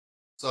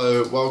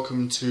So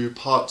welcome to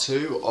part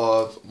 2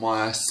 of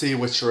my Sea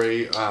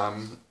Witchery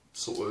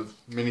sort of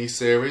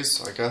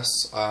mini-series, I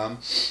guess. I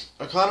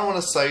kind of want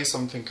to say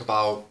something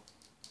about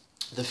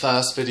the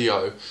first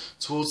video.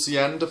 Towards the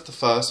end of the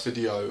first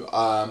video,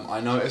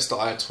 I noticed that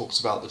I had talked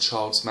about the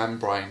child's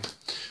membrane.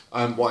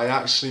 What I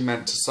actually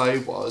meant to say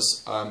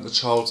was the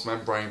child's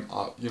membrane,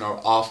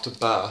 after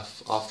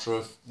birth, after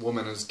a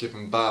woman has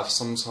given birth,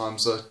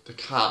 sometimes the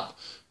cap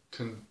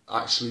can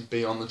actually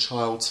be on the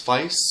child's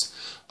face,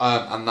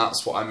 and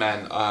that's what I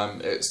meant.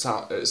 It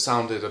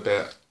sounded a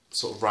bit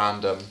sort of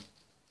random,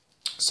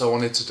 so I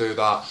wanted to do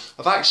that.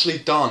 I've actually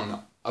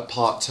done a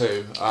part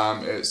 2.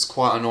 It's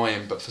quite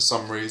annoying, but for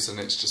some reason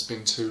it's just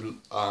been too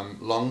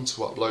long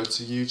to upload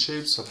to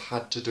YouTube, so I've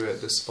had to do it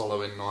this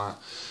following night.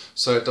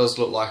 So it does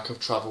look like I've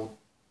travelled,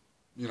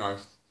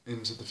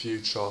 into the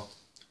future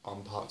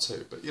on part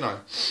 2, but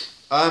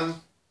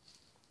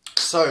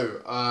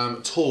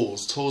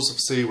tools of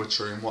sea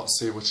witchery and what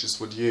sea witches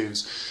would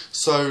use.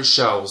 So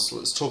shells,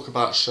 let's talk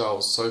about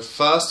shells. So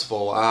first of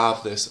all, I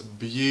have this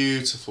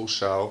beautiful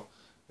shell.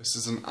 This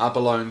is an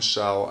abalone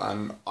shell,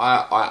 and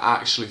I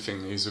actually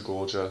think these are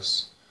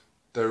gorgeous.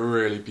 They're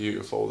really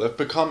beautiful. They've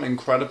become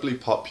incredibly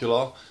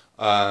popular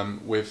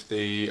with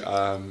the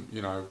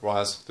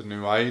rise of the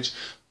new age,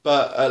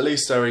 but at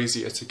least they're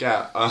easier to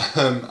get,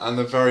 and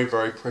they're very,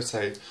 very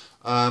pretty.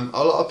 A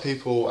lot of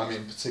people,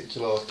 in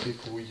particular,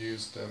 people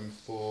use them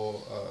for,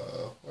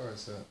 where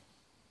is it?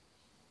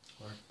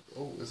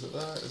 Oh, is it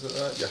there? Is it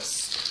there? Yes.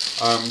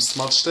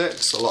 Smudge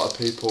sticks. A lot of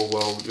people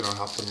will,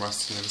 have them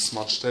resting in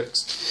smudge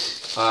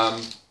sticks.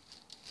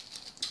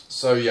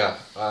 So yeah,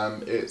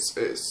 it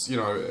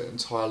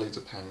entirely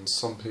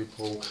depends.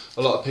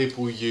 A lot of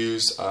people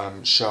use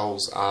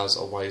shells as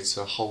a way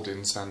to hold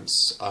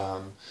incense,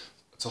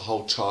 to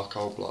hold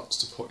charcoal blocks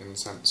to put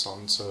incense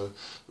on to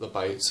the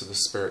bait, to the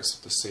spirits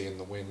of the sea and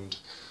the wind.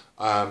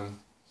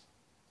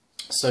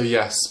 So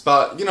yes,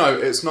 but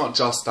it's not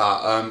just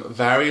that.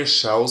 Various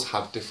shells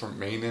have different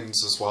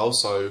meanings as well.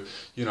 So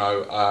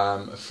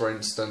for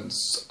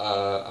instance,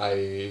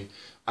 an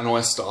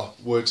oyster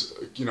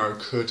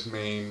could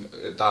mean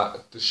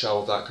that the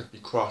shell that could be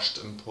crushed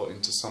and put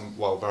into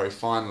very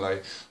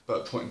finely,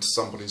 but put into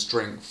somebody's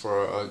drink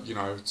for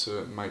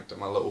to make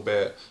them a little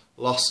bit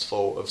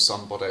lustful of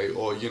somebody,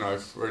 or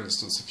for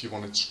instance, if you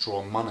wanted to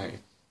draw money.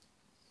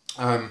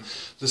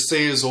 The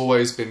sea has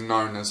always been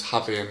known as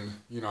having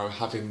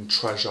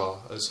treasure,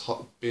 as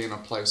being a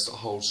place that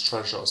holds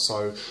treasure.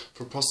 So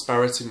for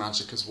prosperity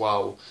magic as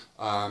well,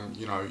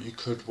 you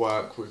could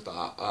work with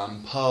that.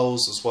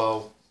 Pearls as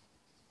well.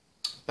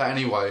 But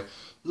anyway,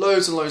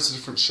 loads and loads of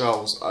different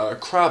shells.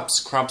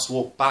 Crabs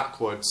walk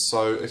backwards,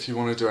 so if you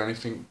want to do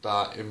anything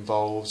that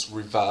involves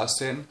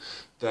reversing,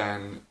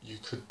 then you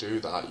could do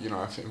that.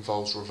 If it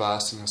involves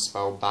reversing a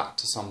spell back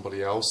to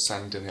somebody else,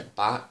 sending it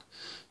back,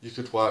 you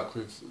could work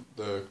with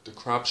the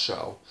crab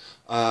shell,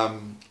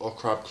 or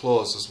crab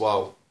claws as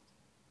well.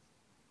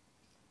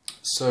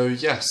 So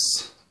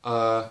yes,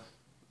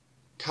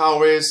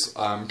 cowries,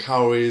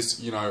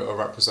 a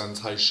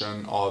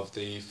representation of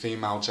the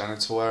female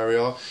genital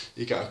area.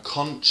 You get a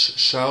conch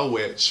shell,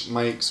 which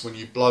makes, when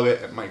you blow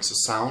it, it makes a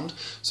sound.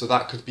 So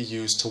that could be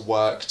used to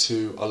work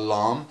to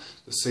alarm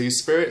the sea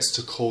spirits,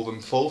 to call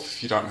them forth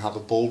if you don't have a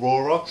bull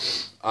roarer.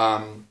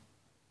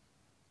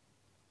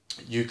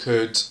 You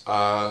could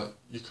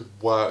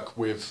work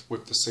with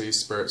the sea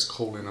spirits,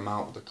 calling them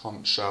out with the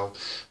conch shell.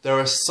 There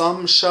are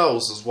some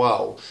shells as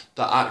well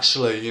that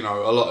actually, a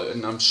lot,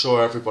 and I'm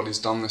sure everybody's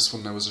done this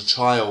when there was a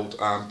child,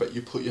 but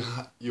you put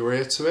your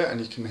ear to it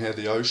and you can hear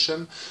the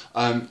ocean.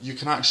 You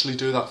can actually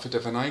do that for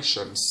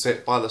divination.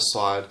 Sit by the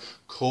side,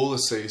 call the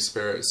sea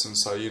spirits and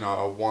say,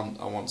 I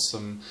want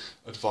some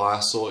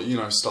advice, or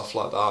stuff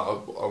like that.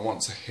 I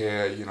want to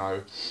hear,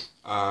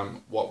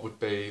 what would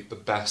be the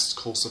best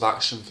course of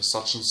action for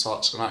such and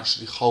such, and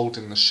actually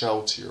holding the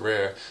shell to your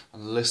ear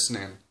and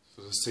listening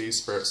for the sea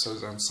spirits, so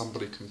then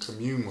somebody can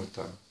commune with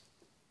them.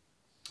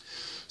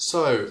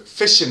 So,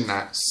 fishing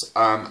nets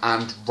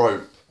and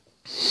rope.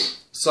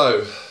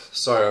 So,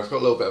 sorry, I've got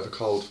a little bit of a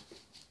cold.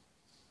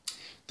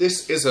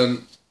 This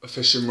isn't a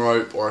fishing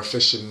rope or a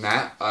fishing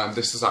net.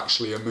 This is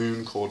actually a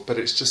moon cord, but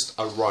it's just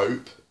a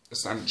rope,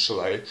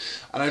 essentially.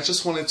 And I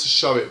just wanted to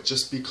show it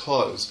just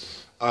because,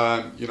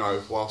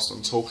 whilst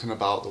I'm talking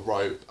about the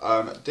rope,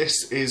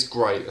 this is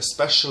great,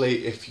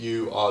 especially if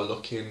you are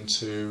looking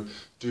to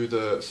do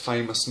the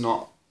famous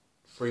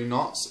 3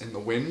 knots in the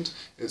wind.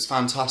 It's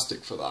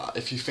fantastic for that.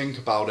 If you think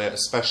about it,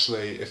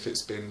 especially if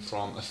it's been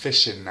from a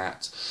fishing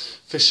net.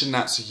 Fishing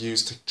nets are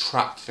used to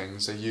trap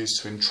things, they're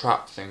used to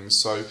entrap things,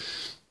 so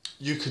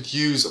you could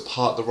use a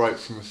part of the rope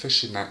from a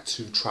fishing net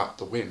to trap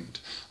the wind.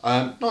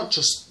 Not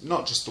just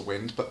the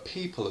wind, but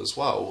people as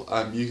well.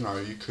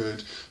 You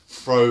could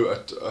throw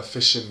a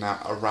fishing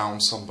net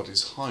around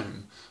somebody's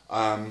home.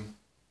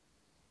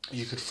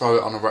 you could throw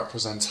it on a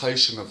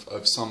representation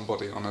of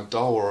somebody on a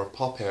doll or a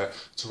puppet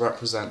to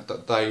represent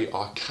that they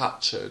are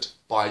captured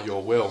by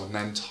your will, and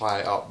then tie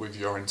it up with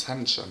your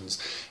intentions.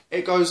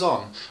 It goes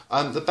on.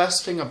 The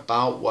best thing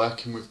about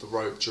working with the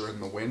rope during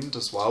the wind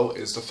as well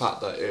is the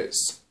fact that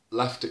it's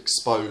left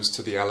exposed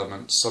to the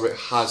elements, so it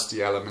has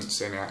the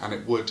elements in it, and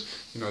it would,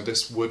 you know,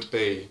 this would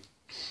be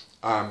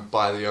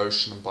by the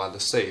ocean and by the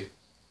sea.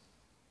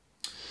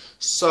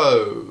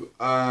 So,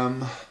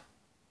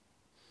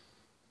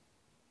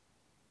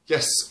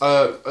 yes,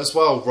 as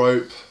well,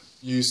 rope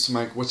used to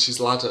make witches'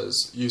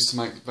 ladders, used to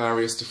make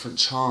various different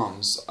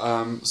charms,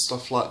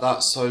 stuff like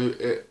that. So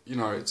it, you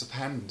know, it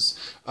depends.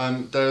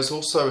 There's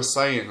also a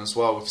saying as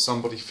well: if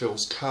somebody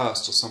feels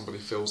cursed or somebody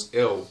feels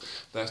ill,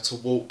 they're to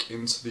walk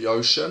into the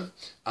ocean,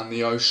 and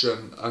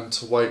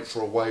to wait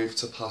for a wave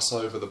to pass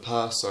over the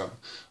person.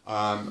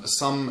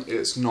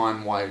 It's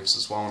 9 waves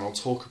as well, and I'll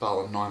talk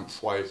about the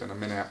 9th wave in a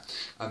minute,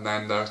 and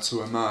then they're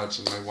to emerge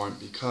and they won't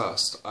be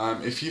cursed.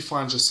 If you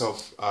find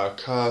yourself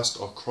cursed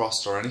or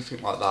crossed or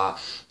anything like that,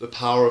 the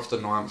power of the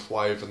 9th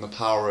wave and the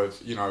power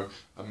of, you know,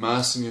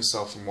 immersing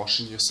yourself and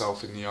washing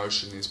yourself in the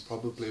ocean is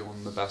probably one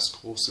of the best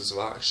courses of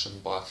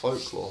action by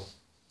folklore.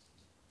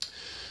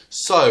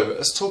 So,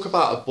 let's talk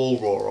about a bull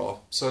roarer.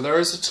 So there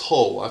is a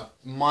tool, I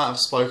might have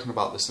spoken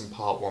about this in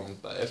part 1,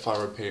 but if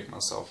I repeat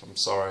myself, I'm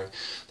sorry.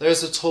 There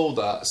is a tool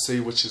that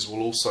sea witches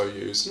will also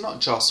use, not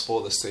just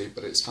for the sea,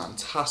 but it's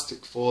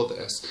fantastic for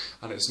this,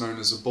 and it's known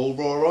as a bull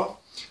roarer,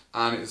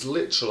 and it's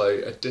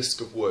literally a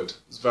disc of wood.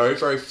 It's very,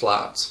 very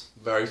flat,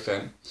 very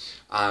thin,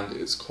 and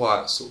it's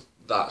quite sort of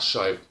that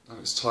shape, and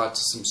it's tied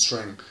to some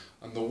string,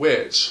 and the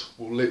witch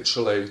will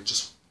literally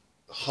just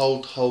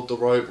hold the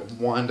rope and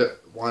wind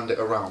it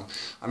around,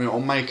 and it'll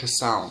make a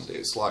sound.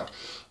 It's like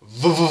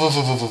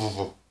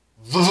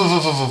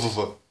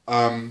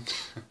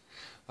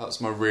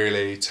that's my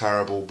really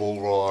terrible bull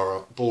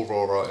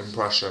roarer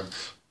impression,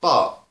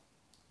 but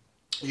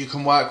you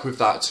can work with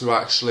that to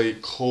actually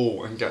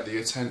call and get the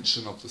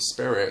attention of the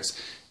spirits.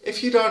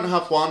 If you don't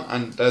have one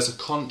and there's a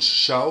conch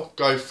shell,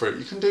 go for it.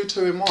 You can do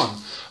 2 in 1.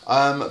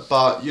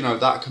 But, you know,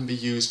 that can be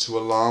used to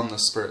alarm the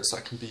spirits.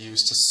 That can be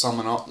used to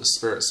summon up the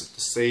spirits of the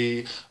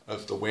sea,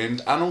 of the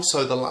wind, and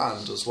also the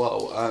land as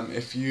well.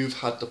 If you've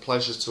had the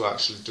pleasure to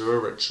actually do a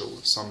ritual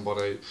with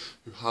somebody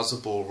who has a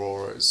bull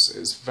roarer,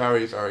 it's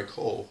very, very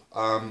cool.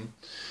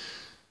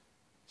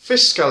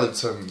 Fish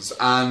skeletons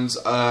and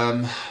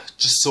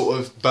just sort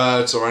of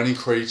birds or any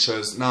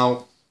creatures.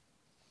 Now,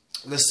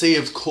 the sea,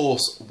 of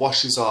course,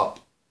 washes up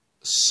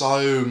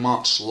so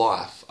much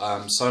life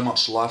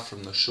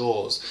from the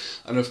shores,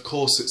 and of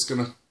course it's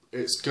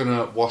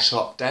gonna wash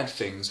up dead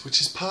things,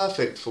 which is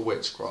perfect for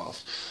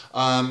witchcraft.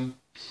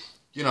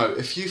 You know,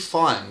 if you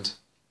find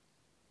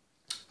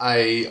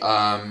a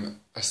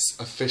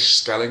fish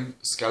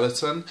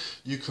skeleton,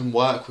 you can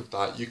work with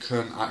that. You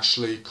can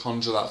actually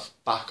conjure that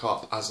back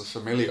up as a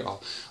familiar,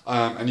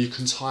 and you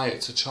can tie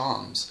it to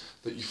charms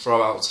that you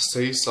throw out to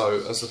sea.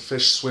 So as the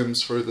fish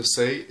swims through the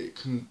sea, it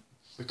can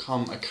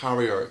become a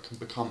carrier, it can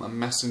become a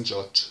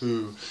messenger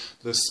to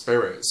the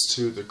spirits,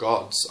 to the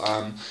gods,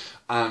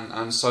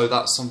 and so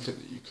that's something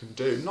that you can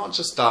do. Not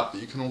just that,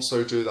 but you can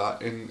also do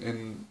that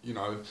in you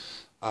know,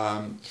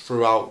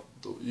 throughout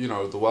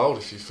the world.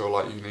 If you feel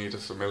like you need a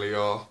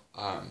familiar,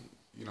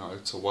 you know,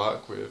 to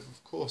work with,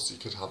 of course you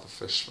could have a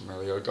fish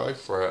familiar, go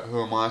for it.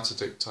 Who am I to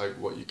dictate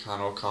what you can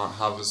or can't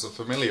have as a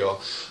familiar?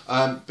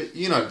 But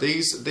you know,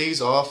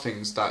 these are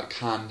things that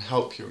can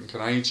help you and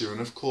can aid you, and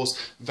of course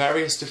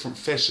various different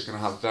fish are going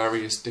to have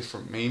various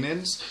different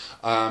meanings.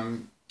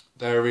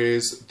 There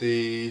is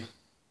the,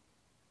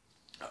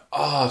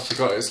 I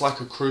forgot, it's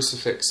like a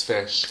crucifix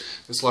fish.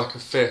 It's like a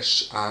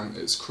fish, and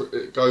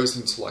it goes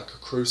into like a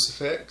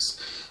crucifix.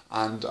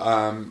 And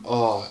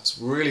it's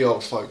really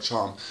old folk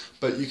charm,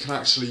 but you can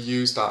actually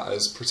use that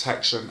as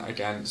protection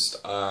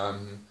against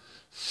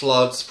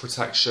floods,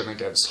 protection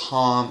against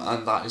harm,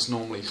 and that is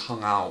normally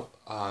hung out.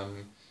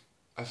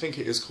 I think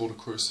it is called a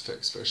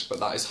crucifix fish, but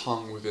that is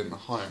hung within the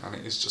home, and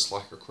it is just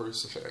like a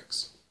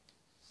crucifix.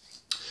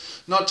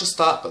 Not just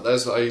that, but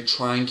there's a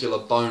triangular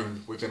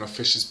bone within a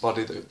fish's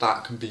body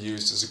that can be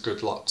used as a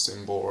good luck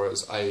symbol, or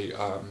as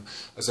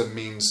a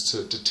means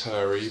to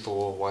deter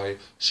evil away.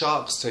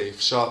 Shark's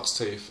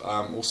teeth,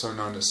 also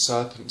known as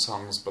serpent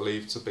tongues,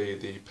 believed to be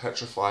the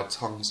petrified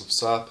tongues of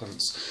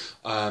serpents.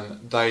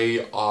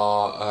 They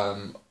are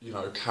you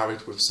know,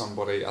 carried with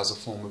somebody as a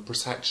form of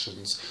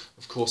protections.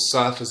 Of course,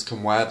 surfers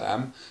can wear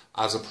them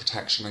as a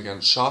protection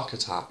against shark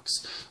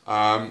attacks.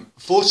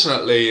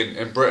 Fortunately,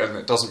 in Britain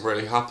it doesn't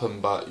really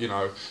happen, but you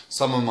know,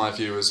 some of my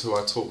viewers who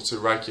I talk to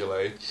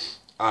regularly,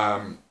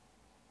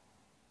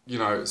 you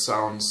know,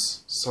 some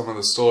of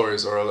the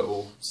stories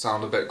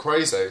sound a bit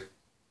crazy.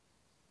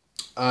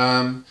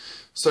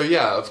 So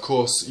yeah, of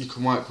course, you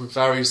can work with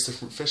various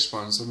different fish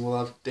bones, and we'll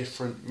have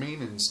different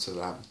meanings to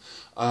them.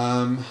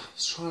 I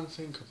was trying to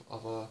think of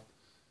other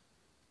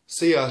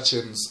Sea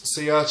urchins.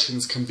 Sea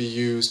urchins can be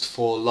used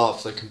for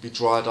love. They can be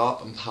dried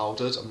up and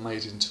powdered and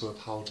made into a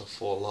powder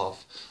for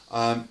love.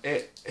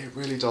 It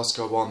really does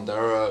go on.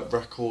 There are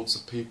records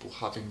of people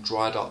having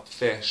dried up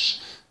fish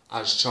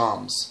as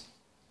charms.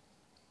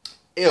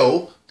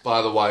 Ill,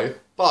 by the way,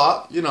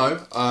 but, you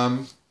know,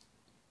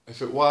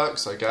 if it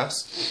works, I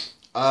guess.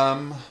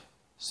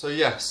 So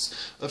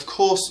yes, of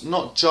course,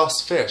 not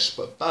just fish,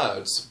 but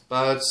birds.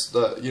 Birds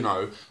that, you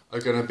know, are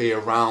going to be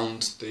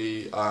around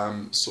the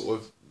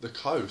sort of the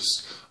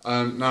coast.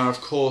 Now, of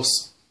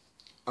course,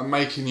 I'm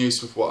making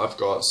use of what I've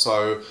got.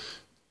 So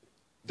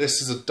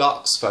this is a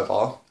duck's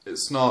feather.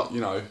 It's not,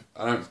 you know,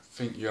 I don't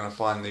think you're going to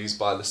find these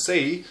by the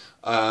sea.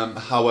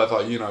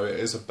 However, you know, it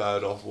is a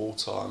bird of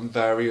water, and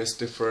various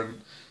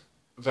different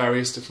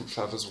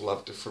feathers will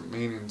have different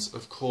meanings.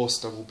 Of course,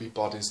 there will be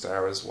bodies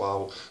there as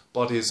well.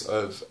 Bodies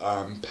of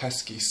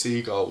pesky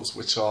seagulls,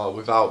 which are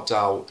without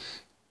doubt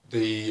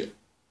the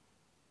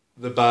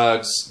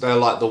birds. They're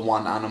like the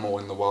one animal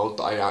in the world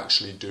that I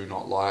actually do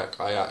not like.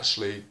 I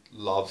actually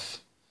love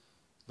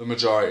the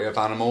majority of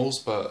animals,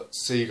 but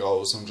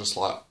seagulls, I'm just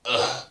like,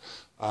 ugh.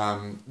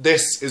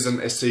 This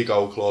isn't a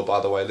seagull claw, by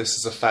the way. This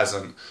is a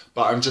pheasant,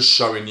 but I'm just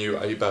showing you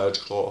a bird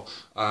claw.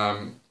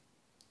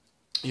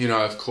 You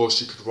know, of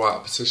course, you could write a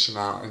petition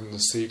out in the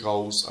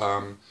seagull's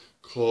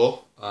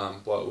claw.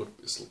 Well,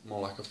 it's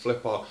more like a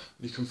flipper.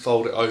 You can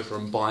fold it over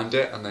and bind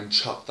it, and then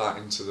chuck that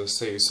into the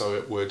sea. So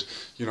it would,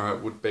 you know,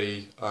 it would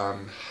be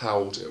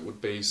held. It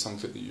would be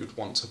something that you'd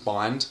want to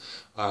bind.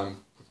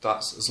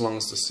 That's as long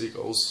as the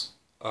seagull's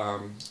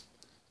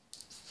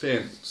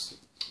fin,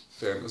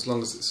 as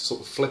long as its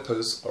sort of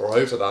flippers are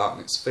over that and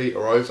its feet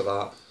are over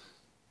that,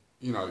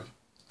 you know,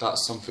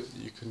 that's something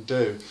that you can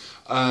do.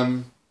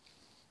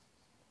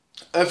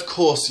 Of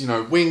course, you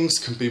know, wings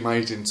can be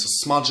made into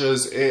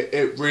smudges.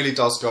 It really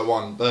does go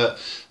on. But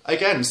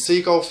again,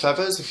 seagull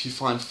feathers, if you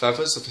find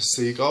feathers of a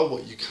seagull,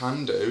 what you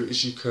can do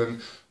is you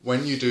can,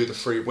 when you do the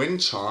free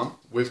wind charm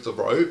with the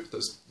rope,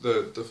 that's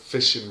the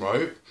fishing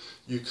rope,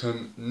 you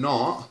can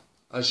knot,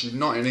 as you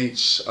knot in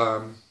each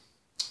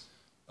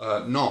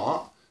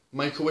knot,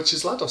 make a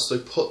witch's ladder. So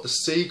put the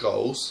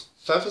seagull's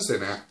feathers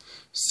in it.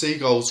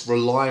 Seagulls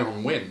rely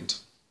on wind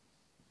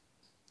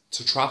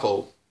to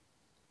travel.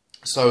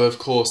 So, of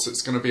course,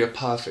 it's going to be a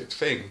perfect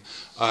thing.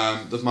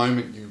 The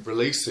moment you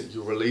release it,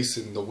 you're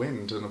releasing the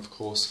wind, and, of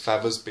course,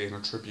 feathers being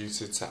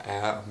attributed to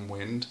air and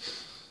wind.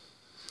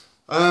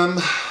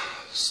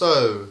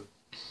 So,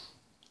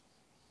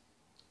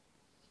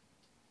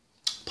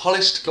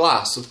 polished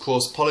glass. Of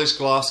course, polished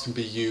glass can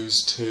be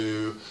used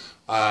to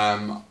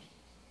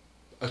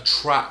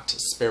attract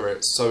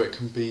spirits. So it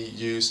can be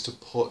used to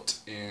put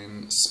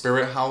in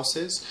spirit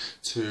houses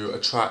to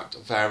attract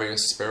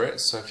various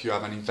spirits. So if you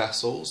have any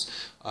vessels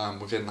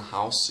within the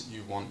house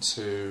you want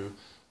to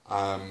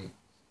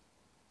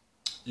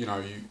you know,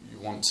 you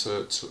want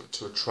to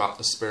attract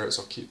the spirits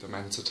or keep them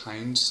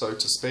entertained, so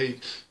to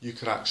speak, you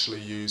could actually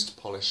use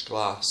polished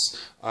glass.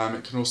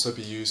 It can also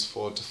be used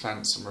for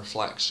defence and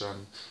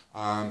reflection,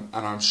 and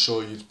I'm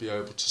sure you'd be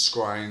able to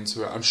scry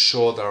into it. I'm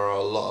sure there are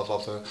a lot of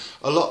other,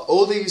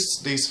 all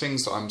these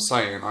things that I'm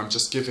saying, I'm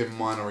just giving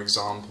minor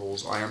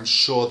examples. I am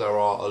sure there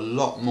are a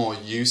lot more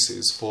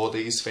uses for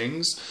these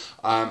things,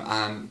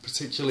 and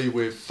particularly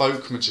with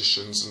folk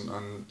magicians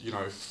and you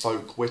know,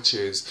 folk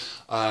witches,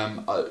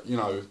 you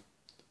know,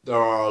 there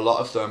are a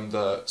lot of them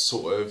that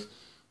sort of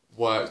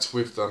worked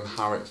with them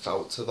how it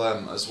felt to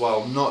them as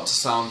well. Not to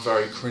sound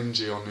very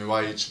cringy or new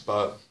age,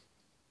 but,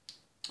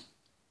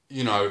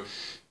 you know,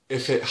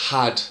 if it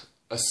had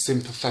a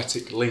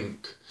sympathetic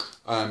link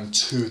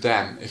to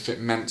them, if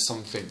it meant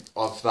something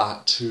of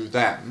that to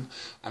them,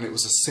 and it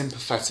was a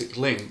sympathetic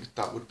link,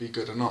 that would be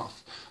good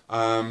enough.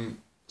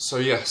 So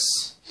yes,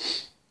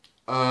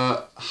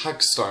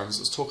 hagstones.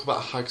 Let's talk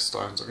about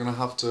hagstones. I'm going to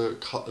have to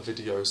cut the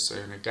video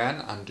soon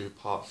again and do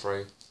part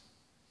 3.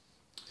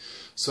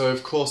 So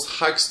of course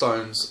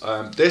hagstones,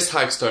 this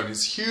hagstone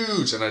is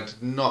huge, and I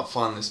did not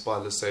find this by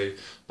the sea,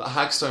 but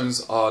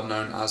hagstones are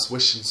known as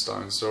wishing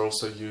stones. They're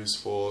also used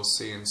for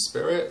seeing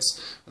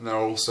spirits, and they're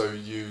also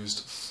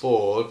used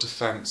for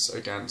defence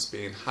against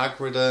being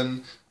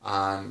hag-ridden,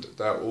 and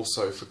they're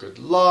also for good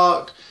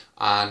luck,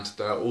 and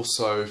they're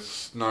also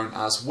known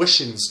as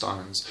wishing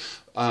stones,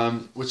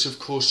 which of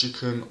course you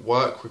can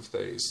work with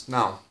these.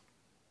 Now,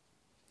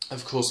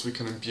 of course, we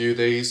can imbue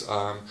these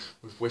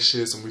with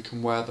wishes, and we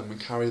can wear them and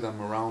carry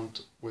them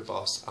around with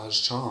us as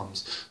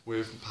charms,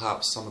 with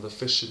perhaps some of the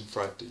fishing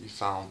thread that you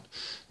found.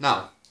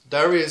 Now,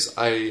 there is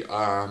a,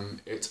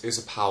 it is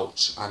a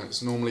pouch, and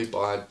it's normally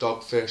by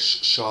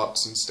dogfish,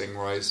 sharks and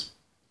stingrays,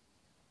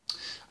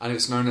 and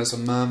it's known as a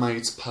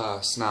mermaid's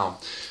purse. Now,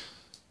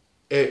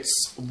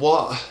 it's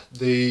what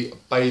the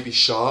baby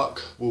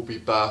shark will be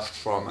birthed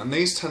from, and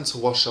these tend to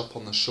wash up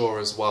on the shore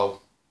as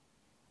well.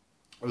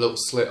 A little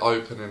slit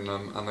open in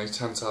them, and they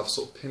tend to have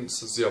sort of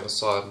pincers the other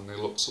side, and they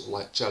look sort of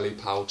like jelly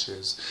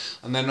pouches,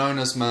 and they're known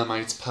as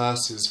mermaid's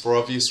purses for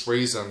obvious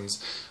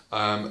reasons.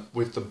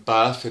 with the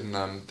birth in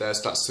them,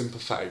 there's that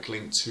sympathetic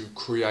link to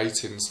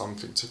creating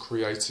something, to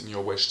creating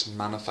your wish, to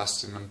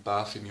manifesting and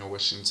birthing your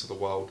wish into the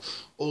world.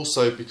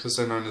 Also, because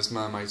they're known as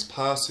mermaids'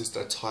 purses,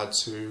 they're tied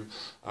to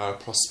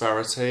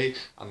prosperity,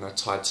 and they're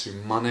tied to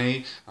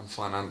money and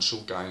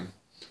financial gain.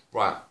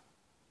 Right,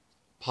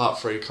 part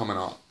 3 coming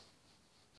up.